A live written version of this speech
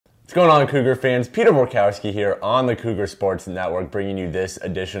What's going on, Cougar fans? Peter Borkowski here on the Cougar Sports Network, bringing you this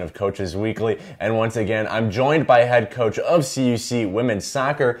edition of Coaches Weekly. And once again, I'm joined by head coach of CUC Women's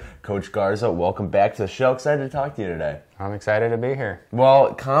Soccer, Coach Garza. Welcome back to the show. Excited to talk to you today. I'm excited to be here.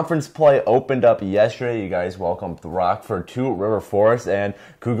 Well, conference play opened up yesterday. You guys welcomed Rockford to River Forest, and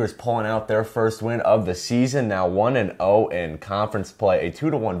Cougars pulling out their first win of the season. Now 1-0 in conference play, a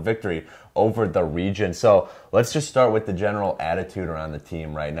 2-1 victory over the region. So let's just start with the general attitude around the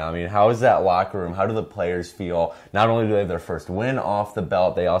team right now. I mean, how is that locker room? How do the players feel? Not only do they have their first win off the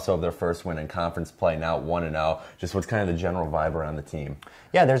belt, they also have their first win in conference play, now 1-0. Just what's kind of the general vibe around the team?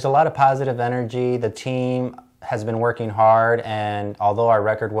 Yeah, there's a lot of positive energy. The team has been working hard, and although our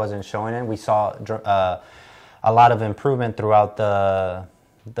record wasn't showing it, we saw a lot of improvement throughout the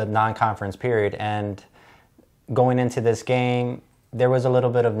non-conference period. And going into this game, there was a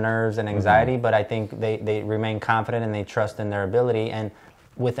little bit of nerves and anxiety, but I think they remain confident and they trust in their ability. And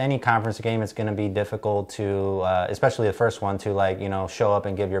with any conference game, it's going to be difficult to, especially the first one, to show up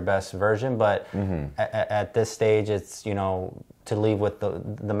and give your best version. But at this stage, it's to leave with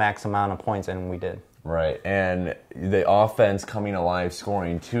the max amount of points, and we did. Right, and the offense coming alive,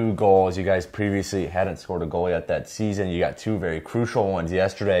 scoring 2 goals. You guys previously hadn't scored a goal yet that season. You got 2 very crucial ones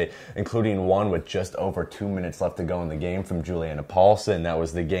yesterday, including one with just over 2 minutes left to go in the game from Juliana Paulson. That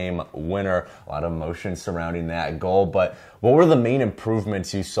was the game winner. A lot of emotion surrounding that goal. But what were the main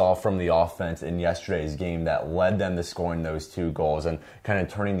improvements you saw from the offense in yesterday's game that led them to scoring those 2 goals and kind of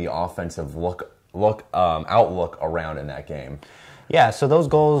turning the offensive outlook around in that game? Yeah, so those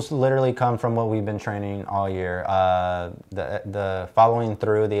goals literally come from what we've been training all year. The following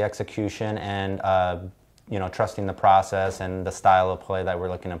through, the execution, and trusting the process and the style of play that we're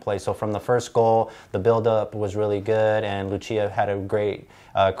looking to play. So from the first goal, the build-up was really good, and Lucia had a great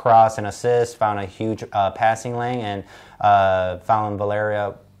cross and assist, found a huge passing lane, and found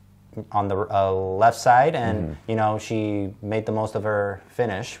Valeria on the left side, and she made the most of her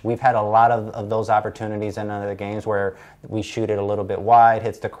finish. We've had a lot of those opportunities in other games where we shoot it a little bit wide,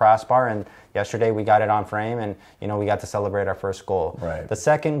 hits the crossbar, and yesterday we got it on frame, and we got to celebrate our first goal. Right. The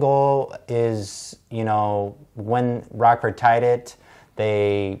second goal is when Rockford tied it,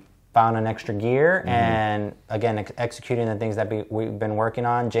 they found an extra gear, and again executing the things that we've been working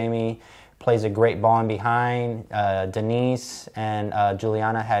on. Jamie plays a great ball in behind. Denise and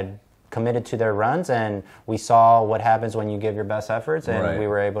Juliana had committed to their runs, and we saw what happens when you give your best efforts, and we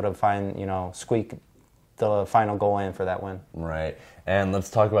were able to find, squeak the final goal in for that win. Right. And let's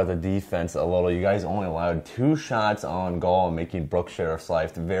talk about the defense a little. You guys only allowed 2 shots on goal, making Brooke Sheriff's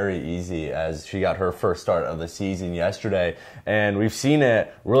life very easy as she got her first start of the season yesterday. And we've seen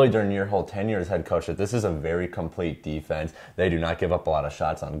it really during your whole tenure as head coach that this is a very complete defense. They do not give up a lot of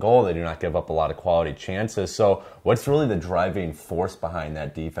shots on goal. They do not give up a lot of quality chances. So what's really the driving force behind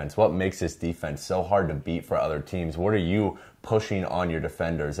that defense? What makes this defense so hard to beat for other teams? What are you pushing on your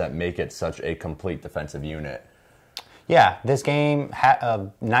defenders that make it such a complete defensive unit? Yeah, this game,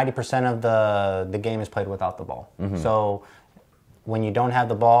 90% of the game is played without the ball. So when you don't have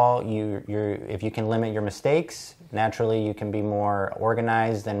the ball, if you can limit your mistakes, naturally you can be more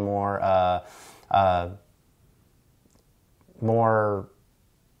organized and more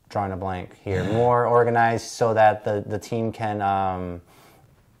drawing a blank here, more organized so that the team can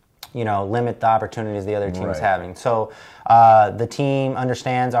limit the opportunities the other team's having. So the team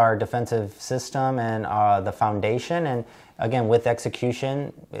understands our defensive system and the foundation, and again, with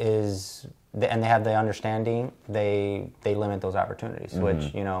execution and they have the understanding, they limit those opportunities,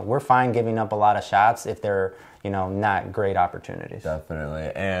 which, we're fine giving up a lot of shots if they're, not great opportunities.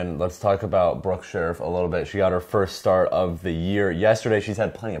 Definitely. And let's talk about Brooke Sheriff a little bit. She got her first start of the year yesterday. She's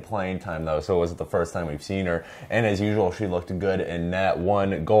had plenty of playing time, though, so it wasn't the first time we've seen her. And as usual, she looked good in net.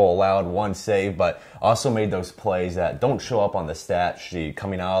 1 goal allowed, 1 save, but also made those plays that don't show up on the stats. She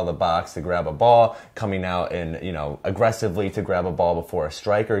coming out of the box to grab a ball, coming out and, aggressively to grab a ball before a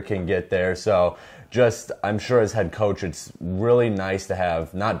striker can get there. So I'm sure as head coach, it's really nice to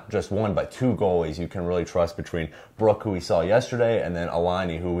have not just 1, but 2 goalies you can really trust between Brooke, who we saw yesterday, and then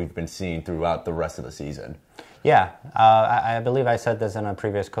Alani, who we've been seeing throughout the rest of the season. Yeah, I believe I said this in a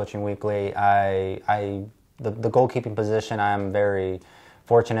previous Coaching Weekly. The goalkeeping position, I'm very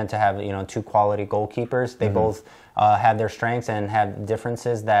fortunate to have 2 quality goalkeepers. They both have their strengths and have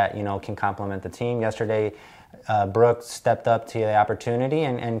differences that can complement the team. Yesterday, Brooke stepped up to the opportunity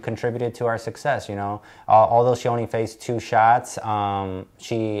and contributed to our success. Although she only faced 2 shots,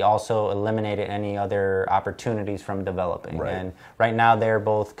 she also eliminated any other opportunities from developing. Right. And right now they're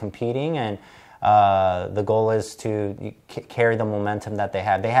both competing, and the goal is to carry the momentum that they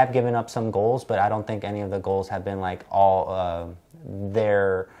have. They have given up some goals, but I don't think any of the goals have been like all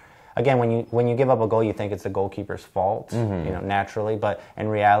their again, when you give up a goal, you think it's the goalkeeper's fault, naturally. But in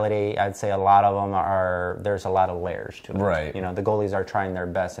reality, I'd say a lot of them there's a lot of layers to it. Right. The goalies are trying their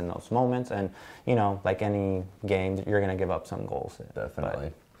best in those moments, and like any game, you're going to give up some goals.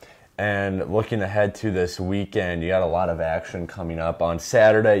 Definitely. And looking ahead to this weekend, you got a lot of action coming up. On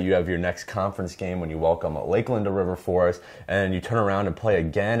Saturday, you have your next conference game when you welcome Lakeland to River Forest, and you turn around and play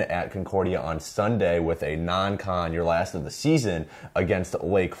again at Concordia on Sunday with a non-con, your last of the season, against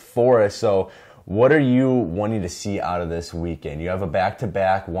Lake Forest. So what are you wanting to see out of this weekend? You have a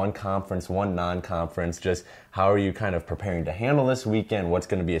back-to-back, one conference, one non-conference. Just how are you kind of preparing to handle this weekend? What's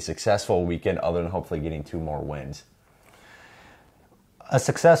going to be a successful weekend other than hopefully getting 2 more wins? A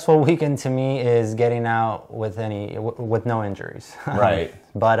successful weekend to me is getting out with no injuries. Right.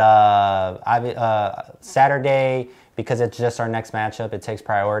 But Saturday, because it's just our next matchup, it takes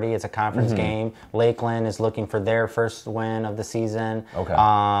priority. It's a conference game. Lakeland is looking for their first win of the season.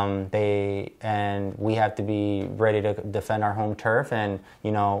 Okay. And we have to be ready to defend our home turf and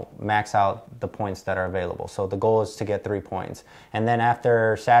max out the points that are available. So the goal is to get 3 points. And then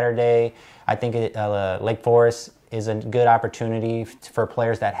after Saturday, I think Lake Forest is a good opportunity for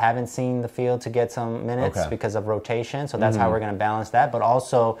players that haven't seen the field to get some minutes because of rotation. So that's how we're going to balance that, but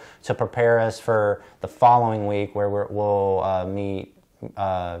also to prepare us for the following week where we'll meet.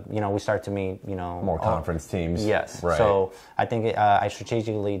 We start to meet. More conference teams. Yes. Right. So I think I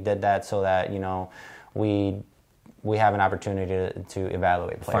strategically did that so that we have an opportunity to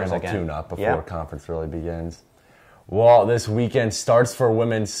evaluate players Final again. tune-up before conference really begins. Well, this weekend starts for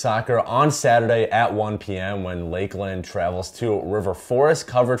women's soccer on Saturday at 1 p.m. when Lakeland travels to River Forest.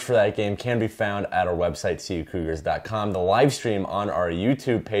 Coverage for that game can be found at our website, CUCougars.com. The live stream on our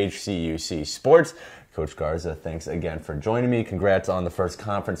YouTube page, CUC Sports. Coach Garza, thanks again for joining me. Congrats on the first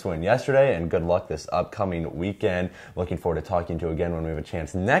conference win yesterday, and good luck this upcoming weekend. Looking forward to talking to you again when we have a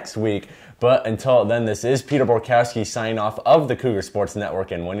chance next week. But until then, this is Peter Borkowski signing off of the Cougar Sports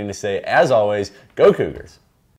Network and wanting to say, as always, go Cougars.